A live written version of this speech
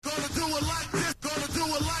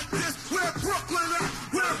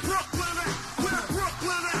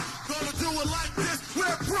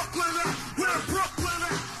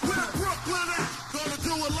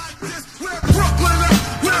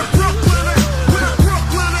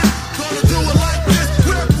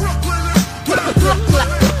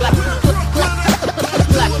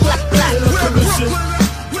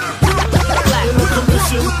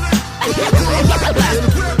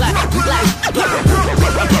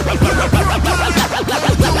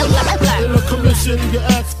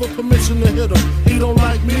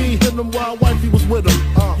him while wifey was with him.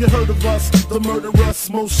 You heard of us, the murderers,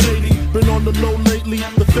 most shady. Been on the low lately,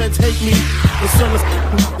 the feds hate me. The son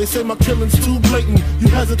is they say my killing's too blatant. You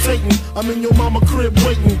hesitating, I'm in your mama crib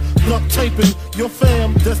waiting. Duct taping, your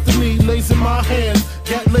fam, destiny lays in my hand.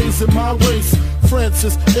 Gat lays in my waist.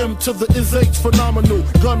 Francis, M to the is H, phenomenal.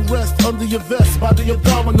 Gun rest under your vest by the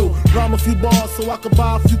abdominal. Rhyme a few bars so I can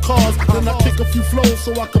buy a few cars. Then I kick a few flows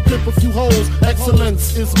so I can pimp a few hoes.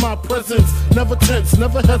 Excellence is my presence. Never tense,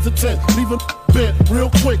 never hesitant. Leaving bent real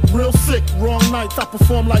quick, real sick. Wrong nights, I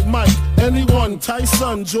perform like Mike. Anyone,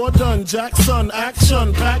 Tyson, Jordan, Jackson,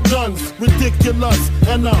 action, pack guns. Ridiculous,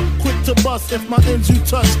 and I'm quick to bust if my ends you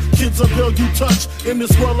touch. Kids a girl you touch. In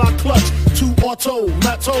this world I clutch. Two auto,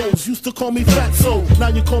 Matos. Used to call me Fatso. Now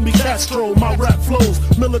you call me Castro. My rap flows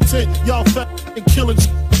militant. Y'all fat and killing.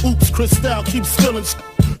 Oops, Cristal keeps spilling.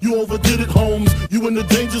 You overdid it, Holmes. You in the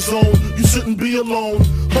danger zone. You shouldn't be alone.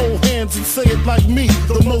 Hold hands and say it like me.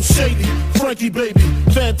 The most shady. Frankie baby.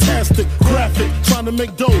 Fantastic. Graphic. Trying to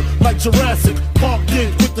make dough like Jurassic. Park dig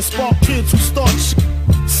with the spark kids who start shit.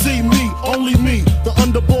 See me, only me. The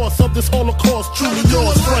underboss of this Holocaust. Truly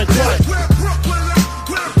yours, Frank White.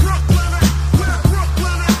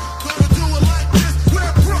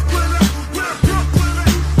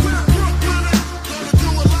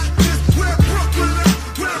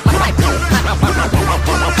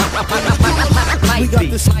 We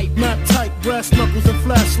got this map tight, brass knuckles and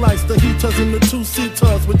flashlights. The heaters and the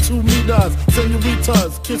two-seaters with 2 meters.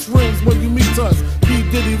 Senoritas, kiss rings when you meet us. P.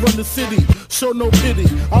 Diddy run the city, show no pity.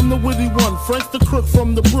 I'm the witty one, Frank's the crook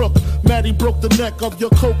from the brook. Maddie broke the neck of your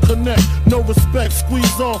Coke Connect. No respect,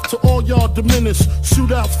 squeeze off to all y'all diminish.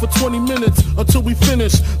 Shootouts for 20 minutes until we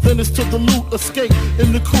finish. Then it's to the loot, escape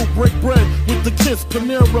in the coupe, break bread with the kiss.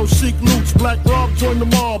 Panero, Chic Loots, Black Rob, join the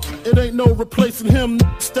mob. It ain't no replacing him.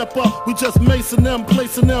 Step up, we just macing them,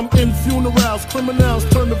 placing them in funerals. Criminals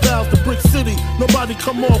turn the vows to Brick City. Nobody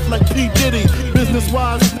come off like P. Diddy.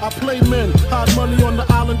 Business-wise, I play men. Hide money on the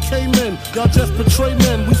island Cayman. Y'all just betray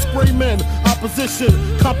men, we spray men. Opposition,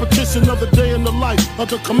 competition of the day in the life of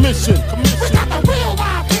the commission. We got the real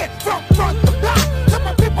life.